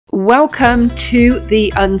Welcome to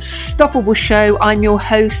the Unstoppable Show. I'm your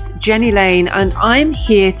host, Jenny Lane, and I'm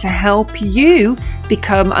here to help you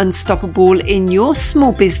become unstoppable in your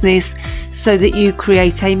small business so that you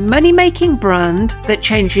create a money-making brand that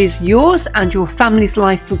changes yours and your family's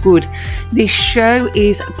life for good. This show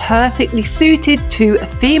is perfectly suited to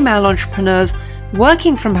female entrepreneurs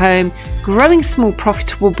working from home, growing small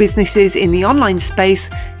profitable businesses in the online space.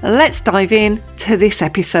 Let's dive in to this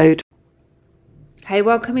episode. Hey,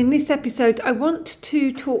 welcome. In this episode, I want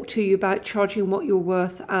to talk to you about charging what you're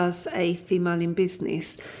worth as a female in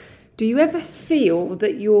business. Do you ever feel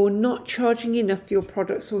that you're not charging enough for your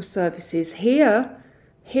products or services? Here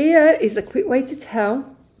is a quick way to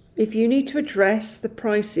tell if you need to address the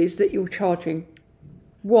prices that you're charging.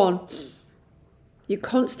 1, you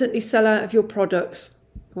constantly sell out of your products.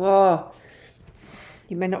 Wow,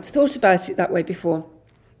 you may not have thought about it that way before.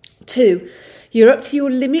 2, you're up to your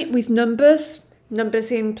limit with numbers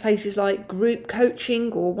in places like group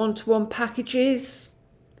coaching or one-to-one packages.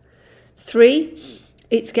 3,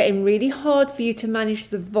 it's getting really hard for you to manage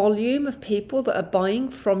the volume of people that are buying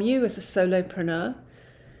from you as a solopreneur.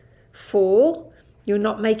 4, you're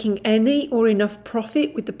not making any or enough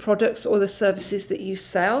profit with the products or the services that you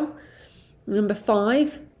sell.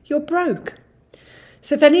 5, you're broke.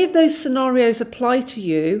 So if any of those scenarios apply to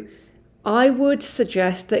you, I would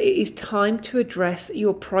suggest that it is time to address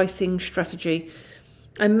your pricing strategy.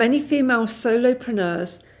 And many female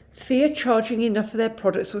solopreneurs fear charging enough for their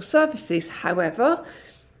products or services. However,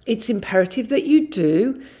 it's imperative that you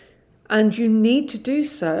do, and you need to do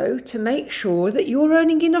so to make sure that you're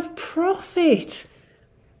earning enough profit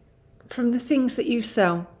from the things that you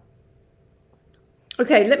sell.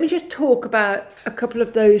 Okay, let me just talk about a couple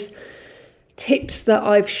of those tips that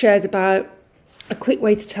I've shared about a quick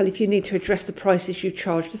way to tell if you need to address the prices you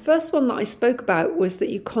charge. The first one that I spoke about was that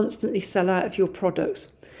you constantly sell out of your products.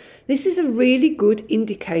 This is a really good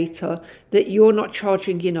indicator that you're not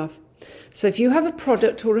charging enough. So if you have a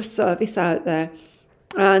product or a service out there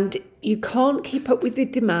and you can't keep up with the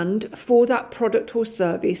demand for that product or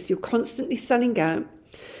service, you're constantly selling out,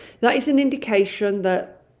 that is an indication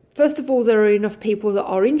that, first of all, there are enough people that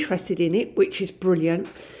are interested in it, which is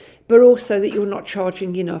brilliant, but also that you're not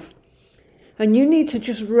charging enough. And you need to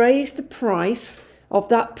just raise the price of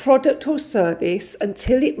that product or service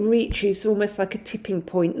until it reaches almost like a tipping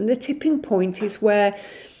point. And the tipping point is where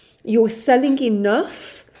you're selling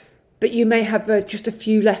enough, but you may have just a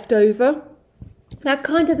few left over. That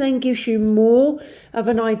kind of then gives you more of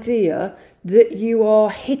an idea that you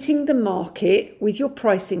are hitting the market with your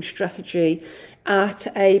pricing strategy at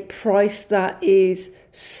a price that is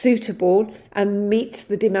suitable and meets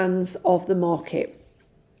the demands of the market.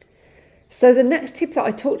 So the next tip that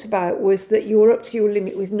I talked about was that you're up to your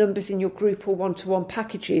limit with numbers in your group or one-to-one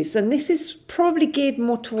packages. And this is probably geared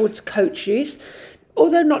more towards coaches,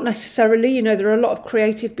 although not necessarily. You know, there are a lot of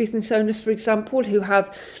creative business owners, for example, who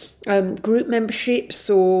have group memberships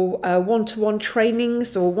or one-to-one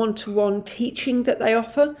trainings or one-to-one teaching that they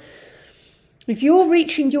offer. If you're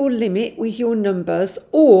reaching your limit with your numbers,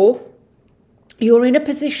 or you're in a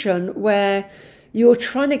position where you're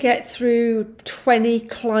trying to get through 20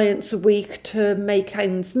 clients a week to make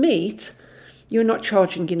ends meet, you're not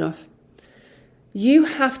charging enough. You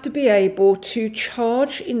have to be able to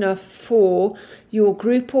charge enough for your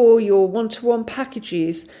group or your one-to-one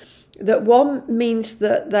packages that, one, means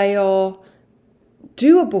that they are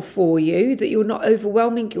doable for you, that you're not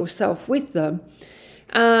overwhelming yourself with them,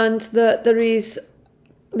 and that there is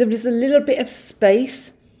a little bit of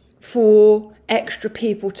space for extra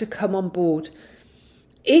people to come on board.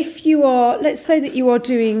 If you are, let's say that you are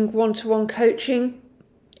doing one-to-one coaching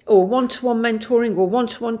or one-to-one mentoring or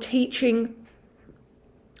one-to-one teaching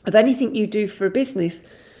of anything you do for a business,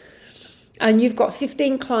 and you've got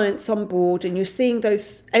 15 clients on board and you're seeing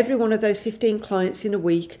every one of those 15 clients in a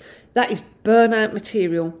week, that is burnout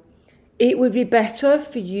material. It would be better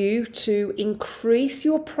for you to increase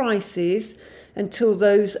your prices until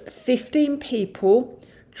those 15 people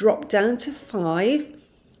drop down to 5,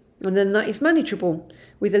 and then that is manageable,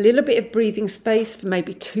 with a little bit of breathing space for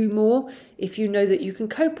maybe 2 more if you know that you can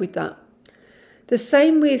cope with that. The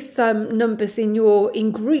same with numbers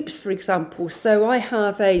in groups, for example. So I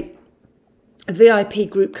have a VIP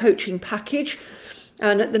group coaching package,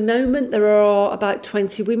 and at the moment there are about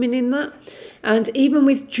 20 women in that. And even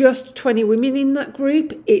with just 20 women in that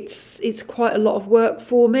group, it's quite a lot of work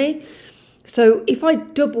for me. So if I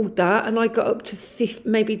doubled that and I got up to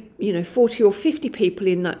 40 or 50 people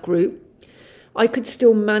in that group, I could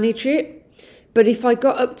still manage it. But if I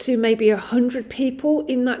got up to maybe 100 people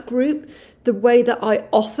in that group, the way that I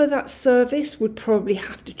offer that service would probably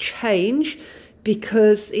have to change,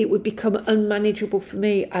 because it would become unmanageable for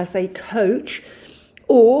me as a coach,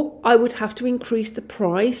 or I would have to increase the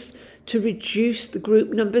price to reduce the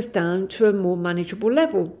group numbers down to a more manageable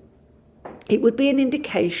level. It would be an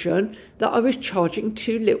indication that I was charging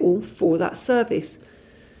too little for that service.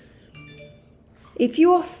 If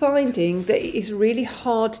you are finding that it is really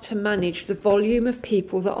hard to manage the volume of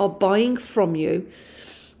people that are buying from you,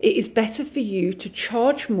 it is better for you to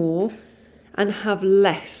charge more and have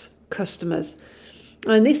less customers.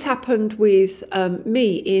 And this happened with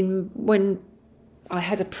me when I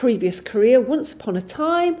had a previous career. Once upon a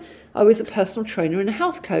time, I was a personal trainer and a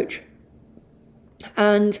health coach.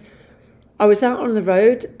 And I was out on the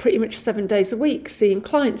road pretty much 7 days a week, seeing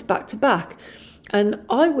clients back to back. And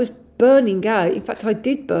I was burning out. In fact, I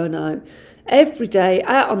did burn out. Every day,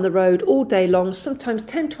 out on the road, all day long, sometimes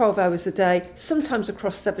 10, 12 hours a day, sometimes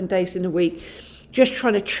across 7 days in a week, just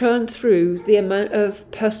trying to churn through the amount of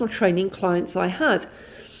personal training clients I had.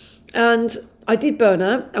 And I did burn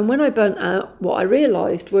out. And when I burnt out, what I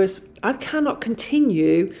realised was I cannot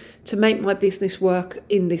continue to make my business work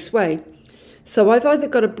in this way. So I've either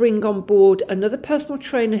got to bring on board another personal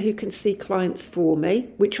trainer who can see clients for me,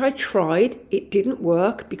 which I tried. It didn't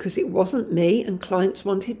work because it wasn't me and clients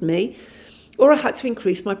wanted me, or I had to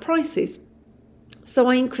increase my prices. So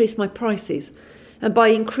I increased my prices. And by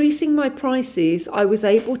increasing my prices, I was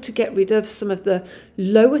able to get rid of some of the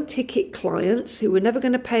lower ticket clients who were never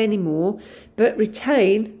going to pay any more, but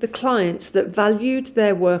retain the clients that valued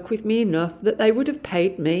their work with me enough that they would have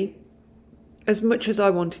paid me as much as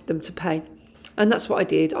I wanted them to pay. And that's what I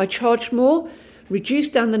did. I charged more,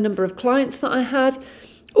 reduced down the number of clients that I had,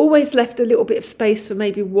 always left a little bit of space for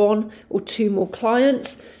maybe 1 or 2 more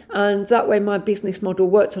clients. And that way my business model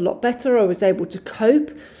worked a lot better. I was able to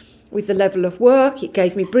cope with the level of work. It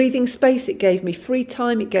gave me breathing space. It gave me free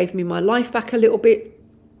time. It gave me my life back a little bit.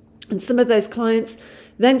 And some of those clients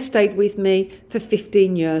then stayed with me for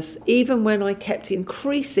 15 years, even when I kept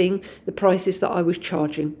increasing the prices that I was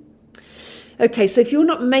charging. Okay, so if you're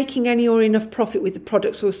not making any or enough profit with the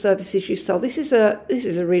products or services you sell, this is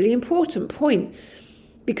a really important point,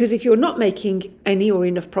 because if you're not making any or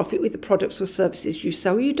enough profit with the products or services you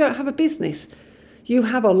sell, you don't have a business. You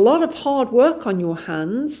have a lot of hard work on your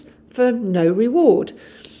hands for no reward.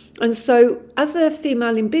 And so as a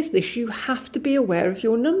female in business, you have to be aware of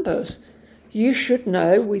your numbers. You should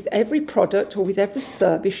know with every product or with every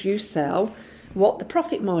service you sell what the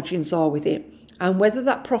profit margins are with it, and whether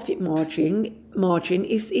that profit margin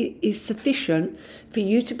is sufficient for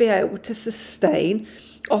you to be able to sustain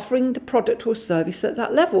offering the product or service at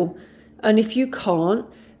that level. And if you can't,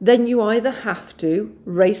 then you either have to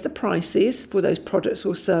raise the prices for those products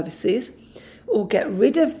or services, or get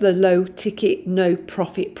rid of the low ticket, no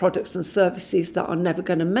profit products and services that are never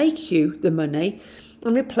going to make you the money,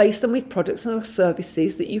 and replace them with products or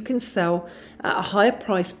services that you can sell at a higher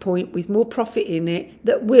price point with more profit in it,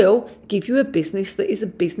 that will give you a business that is a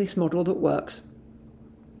business model that works.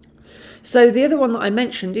 So the other one that I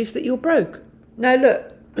mentioned is that you're broke. Now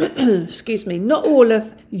look, excuse me, not all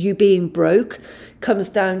of you being broke comes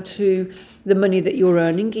down to the money that you're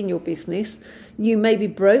earning in your business. You may be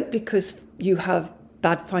broke because you have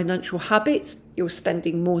bad financial habits, you're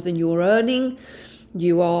spending more than you're earning,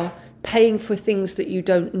 you are paying for things that you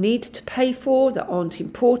don't need to pay for, that aren't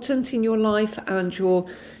important in your life, and your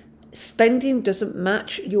spending doesn't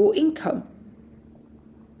match your income.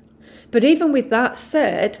 But even with that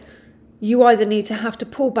said, you either need to have to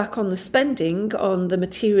pull back on the spending on the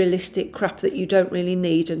materialistic crap that you don't really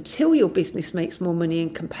need until your business makes more money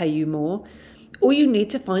and can pay you more, or you need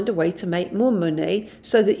to find a way to make more money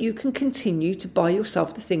so that you can continue to buy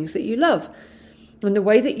yourself the things that you love. And the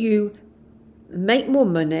way that you make more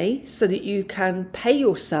money so that you can pay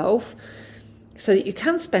yourself, so that you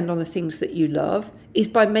can spend on the things that you love, is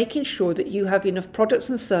by making sure that you have enough products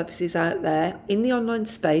and services out there in the online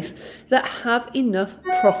space that have enough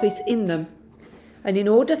profit in them. And in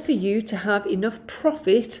order for you to have enough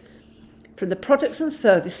profit from the products and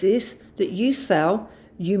services that you sell,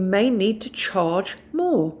 you may need to charge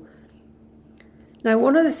more. Now,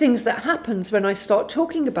 one of the things that happens when I start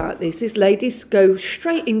talking about this is ladies go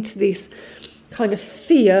straight into this kind of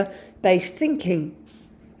fear-based thinking.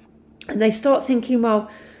 And they start thinking, well,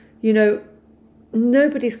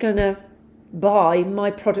 nobody's going to buy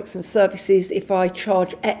my products and services if I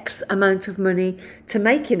charge X amount of money to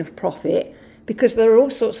make enough profit, because there are all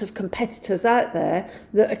sorts of competitors out there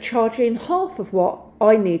that are charging half of what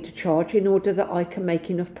I need to charge in order that I can make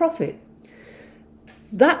enough profit.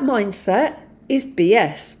 That mindset is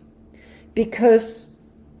BS, because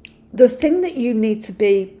the thing that you need to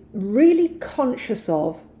be really conscious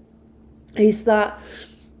of is that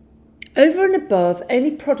over and above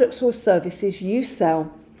any products or services you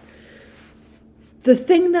sell, the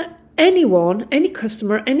thing that anyone, any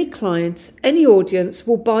customer, any client, any audience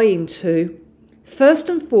will buy into, first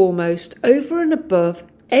and foremost, over and above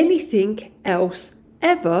anything else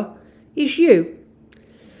ever, is you.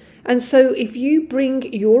 And so if you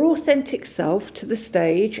bring your authentic self to the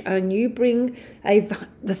stage and you bring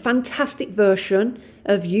the fantastic version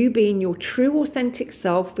of you being your true authentic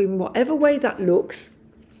self in whatever way that looks,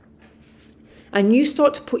 and you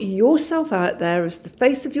start to put yourself out there as the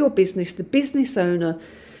face of your business, the business owner,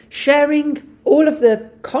 sharing all of the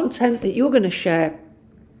content that you're going to share,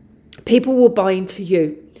 people will buy into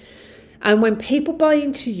you. And when people buy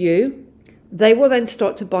into you, they will then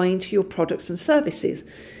start to buy into your products and services.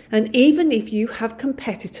 And even if you have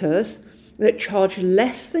competitors that charge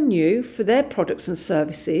less than you for their products and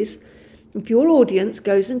services, if your audience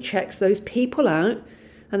goes and checks those people out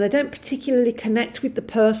and they don't particularly connect with the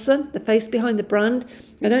person, the face behind the brand,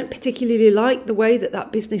 they don't particularly like the way that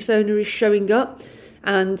that business owner is showing up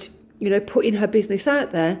and, putting her business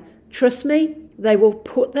out there, trust me, they will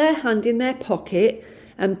put their hand in their pocket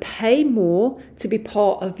and pay more to be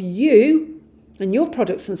part of you and your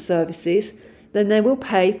products and services than they will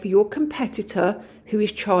pay for your competitor who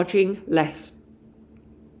is charging less.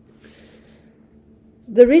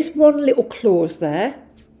 There is one little clause there,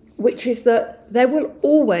 which is that there will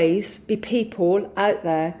always be people out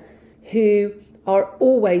there who are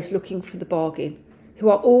always looking for the bargain, who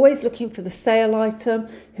are always looking for the sale item,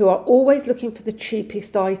 who are always looking for the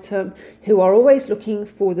cheapest item, who are always looking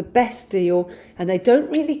for the best deal, and they don't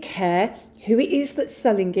really care who it is that's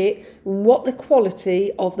selling it and what the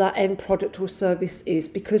quality of that end product or service is,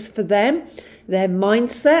 because for them, their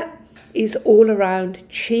mindset is all around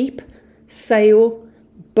cheap, sale,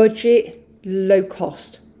 budget, low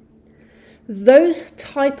cost. Those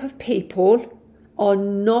type of people are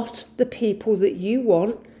not the people that you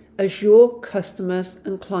want as your customers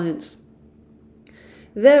and clients.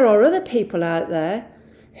 There are other people out there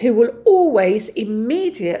who will always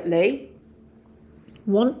immediately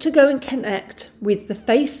want to go and connect with the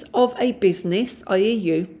face of a business, i.e.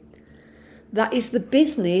 you, that is the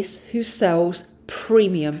business who sells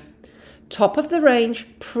premium, top of the range,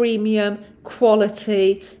 premium,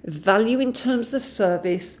 quality, value in terms of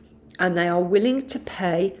service, and they are willing to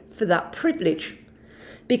pay for that privilege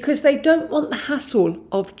because they don't want the hassle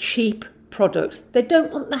of cheap products. They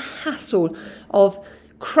don't want the hassle of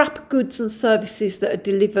crap goods and services that are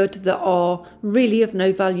delivered that are really of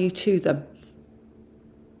no value to them.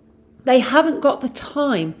 They haven't got the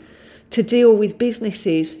time to deal with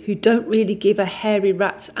businesses who don't really give a hairy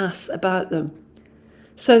rat's ass about them.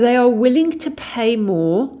 So they are willing to pay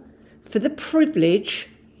more for the privilege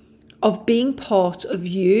of being part of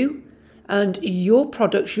you and your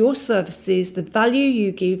products, your services, the value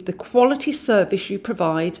you give, the quality service you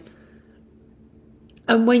provide.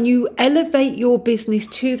 And when you elevate your business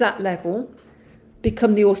to that level,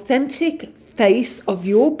 become the authentic face of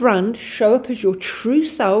your brand, show up as your true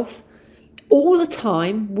self all the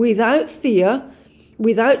time without fear,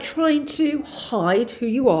 without trying to hide who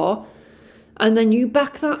you are, and then you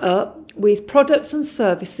back that up with products and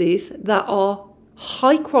services that are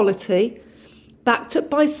high quality, backed up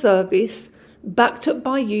by service, backed up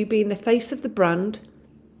by you being the face of the brand,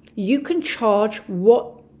 you can charge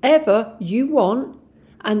whatever you want,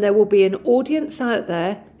 and there will be an audience out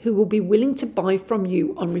there who will be willing to buy from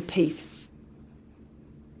you on repeat.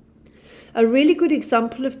 A really good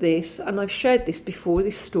example of this, and I've shared this before,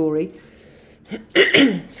 this story,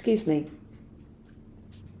 excuse me.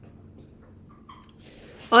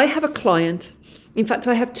 I have a client, in fact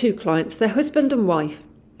I have two clients, they're husband and wife,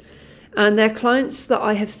 and they're clients that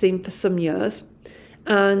I have seen for some years,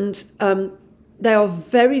 and they are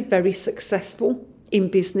very, very successful in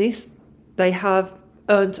business. They have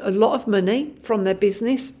earned a lot of money from their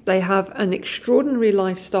business. They have an extraordinary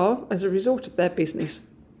lifestyle as a result of their business.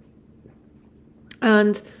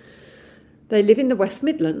 And they live in the West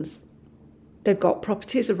Midlands. They've got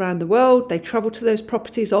properties around the world. They travel to those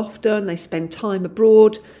properties often. They spend time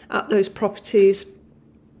abroad at those properties.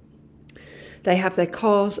 They have their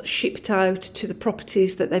cars shipped out to the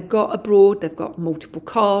properties that they've got abroad. They've got multiple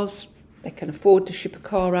cars. They can afford to ship a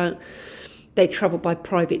car out. They travel by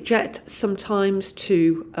private jet sometimes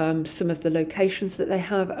to some of the locations that they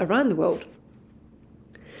have around the world.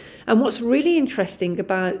 And what's really interesting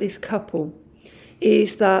about this couple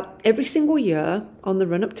is that every single year on the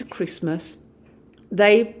run up to Christmas,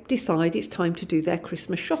 they decide it's time to do their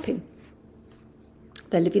Christmas shopping.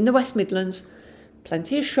 They live in the West Midlands,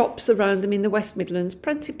 plenty of shops around them in the West Midlands,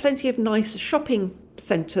 plenty of nice shopping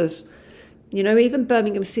centres, Even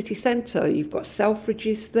Birmingham city centre, you've got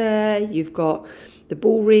Selfridges there, you've got the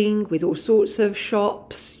Bullring with all sorts of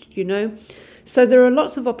shops, So there are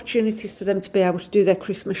lots of opportunities for them to be able to do their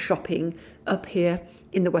Christmas shopping up here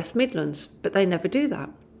in the West Midlands, but they never do that.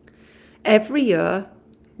 Every year,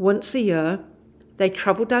 once a year, they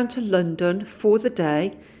travel down to London for the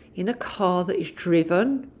day in a car that is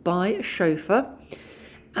driven by a chauffeur,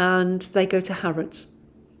 and they go to Harrods.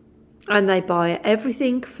 And they buy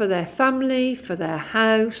everything for their family, for their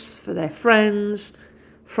house, for their friends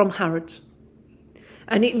from Harrods.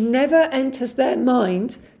 And it never enters their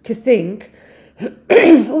mind to think,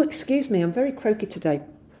 oh, excuse me, I'm very croaky today.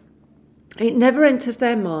 It never enters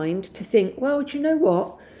their mind to think, well, do you know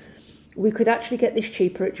what? We could actually get this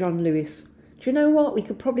cheaper at John Lewis. Do you know what? We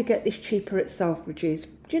could probably get this cheaper at Selfridges.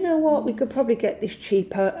 Do you know what? We could probably get this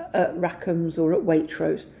cheaper at Rackham's or at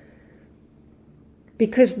Waitrose.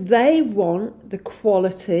 Because they want the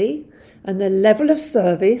quality and the level of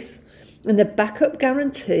service and the backup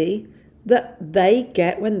guarantee that they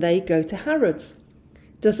get when they go to Harrods.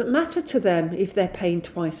 Doesn't matter to them if they're paying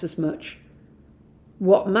twice as much.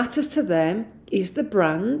 What matters to them is the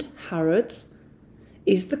brand, Harrods,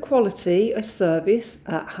 is the quality of service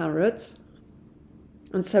at Harrods.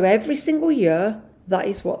 And so every single year, that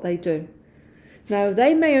is what they do. Now,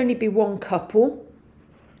 they may only be one couple,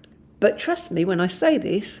 but trust me when I say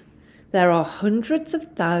this, there are hundreds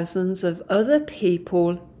of thousands of other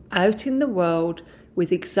people out in the world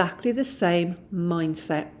with exactly the same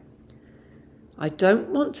mindset. I don't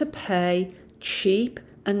want to pay cheap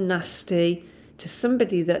and nasty to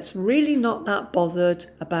somebody that's really not that bothered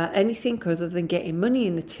about anything other than getting money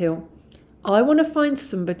in the till. I want to find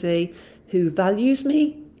somebody who values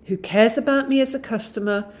me, who cares about me as a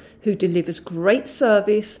customer, who delivers great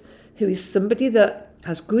service, who is somebody that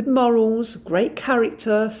has good morals, great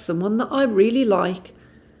character, someone that I really like.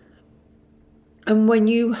 And when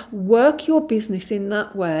you work your business in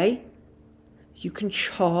that way, you can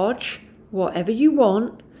charge whatever you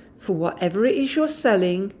want for whatever it is you're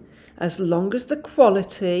selling, as long as the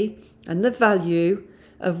quality and the value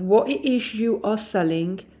of what it is you are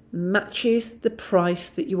selling matches the price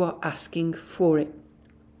that you are asking for it.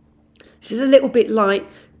 This is a little bit like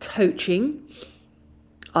coaching.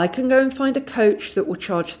 I can go and find a coach that will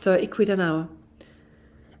charge 30 quid an hour.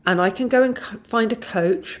 And I can go and find a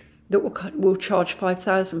coach that will charge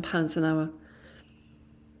 £5,000 an hour.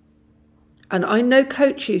 And I know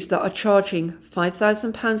coaches that are charging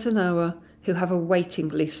 £5,000 an hour who have a waiting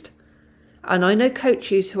list. And I know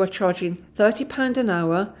coaches who are charging £30 an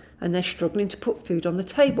hour and they're struggling to put food on the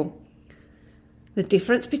table. The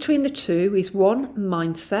difference between the two is one,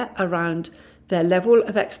 mindset around their level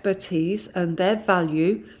of expertise and their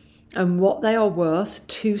value and what they are worth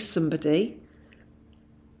to somebody.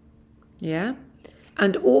 Yeah.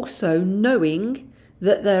 And also knowing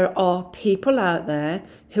that there are people out there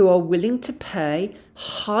who are willing to pay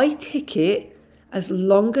high ticket as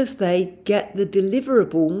long as they get the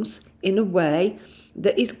deliverables in a way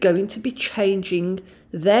that is going to be changing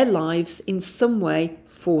their lives in some way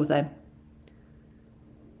for them.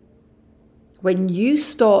 When you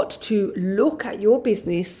start to look at your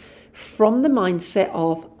business from the mindset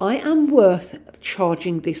of, I am worth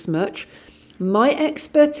charging this much, my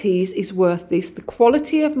expertise is worth this, the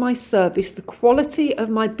quality of my service, the quality of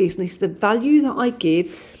my business, the value that I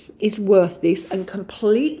give is worth this, and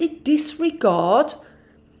completely disregard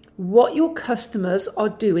what your customers are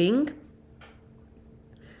doing,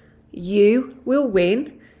 you will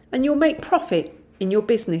win and you'll make profit in your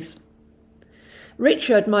business.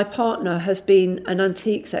 Richard, my partner, has been an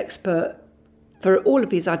antiques expert for all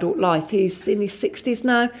of his adult life. He's in his 60s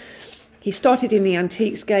now. He started in the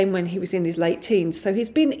antiques game when he was in his late teens. So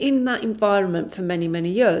he's been in that environment for many,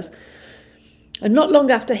 many years. And not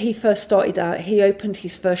long after he first started out, he opened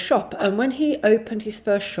his first shop. And when he opened his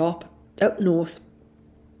first shop up north,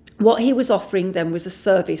 what he was offering them was a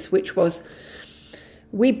service, which was,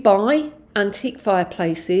 we buy antique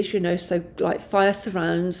fireplaces, so like fire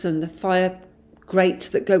surrounds and the fire grates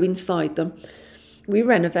that go inside them. We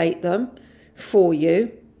renovate them for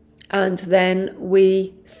you, and then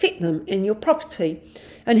we fit them in your property.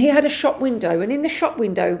 And he had a shop window, and in the shop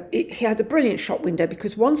window, he had a brilliant shop window,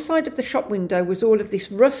 because one side of the shop window was all of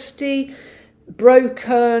this rusty,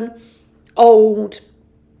 broken, old,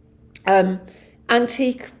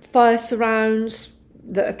 antique fire surrounds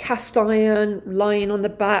that are cast iron, lying on the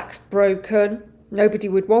back, broken. Nobody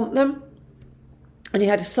would want them. And he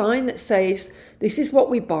had a sign that says, this is what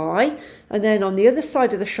we buy. And then on the other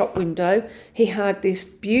side of the shop window, he had this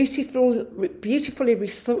beautifully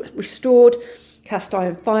restored cast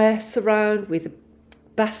iron fire surround with a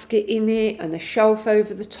basket in it and a shelf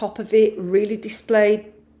over the top of it, really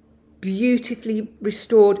displayed, beautifully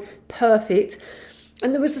restored, perfect.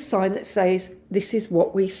 And there was a sign that says, "This is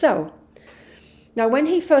what we sell." Now, when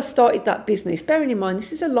he first started that business, bearing in mind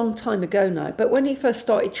this is a long time ago now, but when he first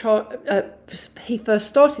started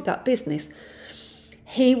that business,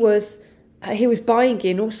 he was buying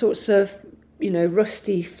in all sorts of,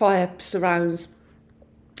 rusty fire surrounds.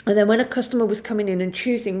 And then when a customer was coming in and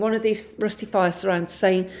choosing one of these rusty fire surrounds,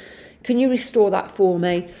 saying, "Can you restore that for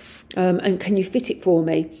me? And can you fit it for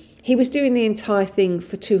me?" He was doing the entire thing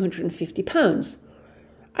for £250.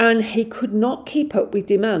 And he could not keep up with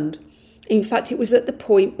demand. In fact, it was at the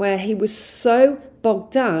point where he was so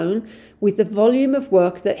bogged down with the volume of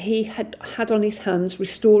work that he had on his hands,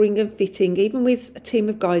 restoring and fitting, even with a team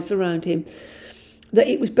of guys around him, that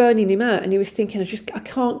it was burning him out. And he was thinking, I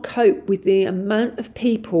can't cope with the amount of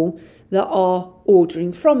people that are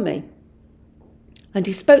ordering from me. And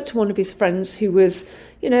he spoke to one of his friends who was,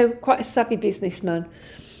 quite a savvy businessman.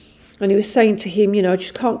 And he was saying to him, I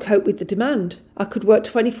just can't cope with the demand. I could work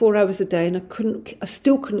 24 hours a day and I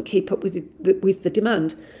still couldn't keep up with the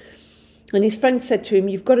demand. And his friend said to him,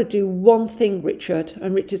 "You've got to do one thing, Richard."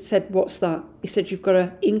 And Richard said, "What's that?" He said, "You've got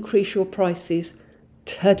to increase your prices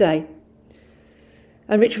today."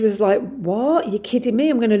 And Richard was like, "What? You're kidding me?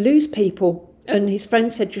 I'm going to lose people." And his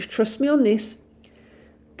friend said, "Just trust me on this.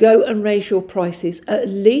 Go and raise your prices. At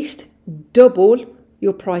least double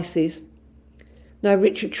your prices." Now,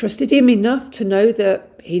 Richard trusted him enough to know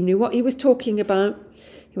that he knew what he was talking about.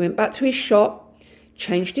 He went back to his shop,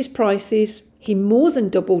 changed his prices. He more than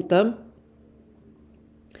doubled them.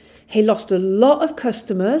 He lost a lot of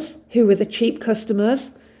customers who were the cheap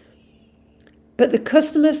customers. But the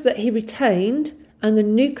customers that he retained and the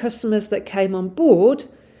new customers that came on board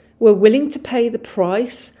were willing to pay the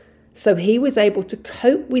price. So he was able to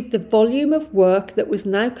cope with the volume of work that was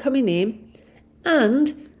now coming in,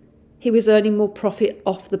 and he was earning more profit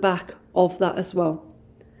off the back of that as well.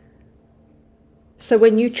 So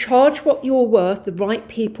when you charge what you're worth, the right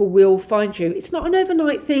people will find you. It's not an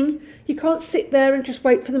overnight thing. You can't sit there and just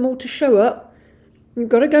wait for them all to show up. You've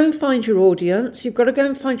got to go and find your audience. You've got to go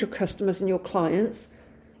and find your customers and your clients.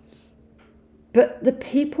 But the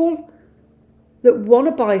people that want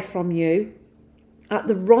to buy from you at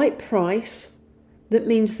the right price, that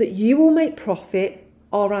means that you will make profit,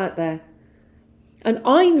 are out there. And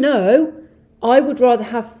I know I would rather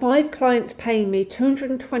have 5 clients paying me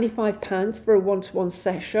 £225 for a one-to-one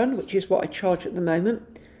session, which is what I charge at the moment,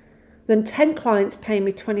 than 10 clients paying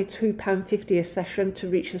me £22.50 a session to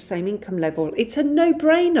reach the same income level. It's a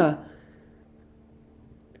no-brainer.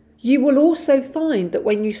 You will also find that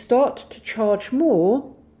when you start to charge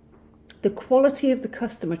more, the quality of the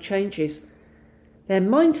customer changes. Their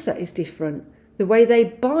mindset is different. The way they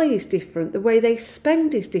buy is different. The way they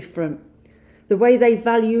spend is different. The way they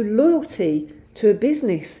value loyalty to a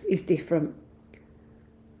business is different.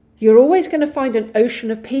 You're always going to find an ocean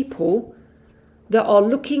of people that are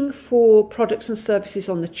looking for products and services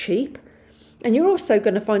on the cheap. And you're also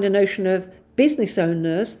going to find an ocean of business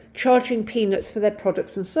owners charging peanuts for their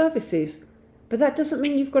products and services. But that doesn't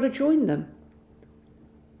mean you've got to join them.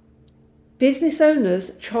 Business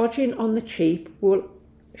owners charging on the cheap will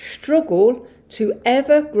struggle to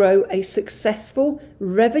ever grow a successful,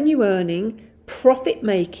 revenue-earning,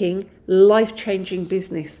 profit-making, life-changing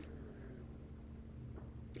business.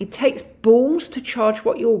 It takes balls to charge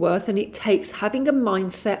what you're worth, and it takes having a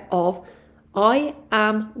mindset of, I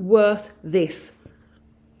am worth this.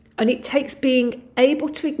 And it takes being able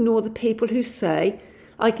to ignore the people who say,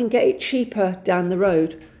 I can get it cheaper down the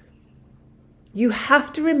road. You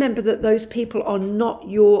have to remember that those people are not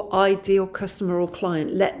your ideal customer or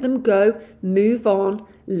client. Let them go, move on,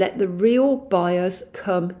 let the real buyers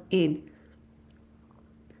come in.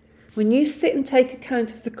 When you sit and take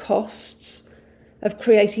account of the costs of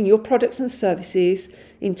creating your products and services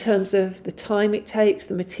in terms of the time it takes,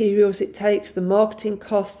 the materials it takes, the marketing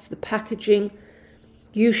costs, the packaging,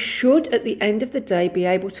 you should at the end of the day be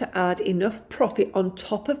able to add enough profit on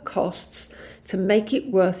top of costs to make it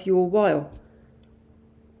worth your while.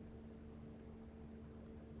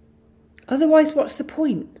 Otherwise, what's the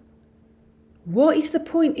point? What is the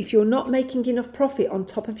point if you're not making enough profit on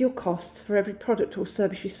top of your costs for every product or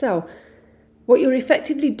service you sell? What you're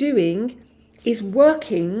effectively doing is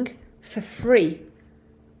working for free.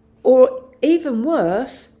 Or even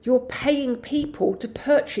worse, you're paying people to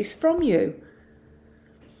purchase from you.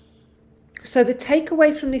 So the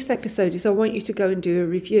takeaway from this episode is I want you to go and do a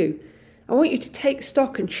review. I want you to take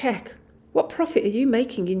stock and check, what profit are you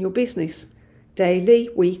making in your business? Daily,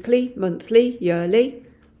 weekly, monthly, yearly?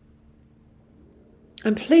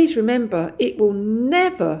 And please remember, it will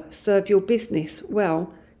never serve your business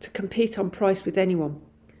well to compete on price with anyone.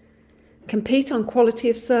 Compete on quality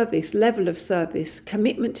of service, level of service,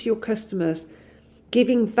 commitment to your customers,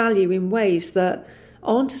 giving value in ways that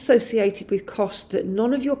aren't associated with cost that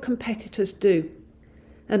none of your competitors do.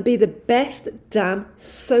 And be the best damn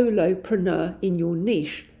solopreneur in your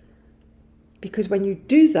niche. Because when you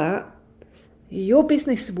do that, your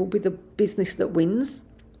business will be the business that wins.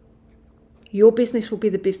 Your business will be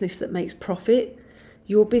the business that makes profit.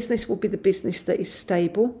 Your business will be the business that is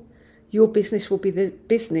stable. Your business will be the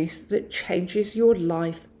business that changes your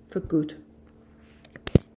life for good.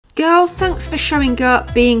 Girl, thanks for showing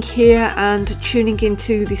up, being here and tuning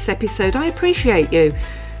into this episode. I appreciate you.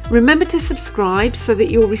 Remember to subscribe so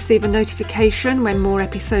that you'll receive a notification when more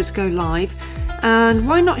episodes go live. And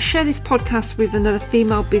why not share this podcast with another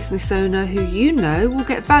female business owner who you know will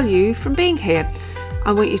get value from being here?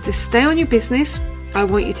 I want you to stay on your business. I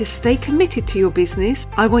want you to stay committed to your business.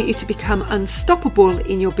 I want you to become unstoppable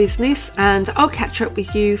in your business. And I'll catch up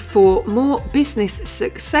with you for more business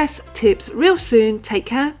success tips real soon. Take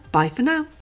care. Bye for now.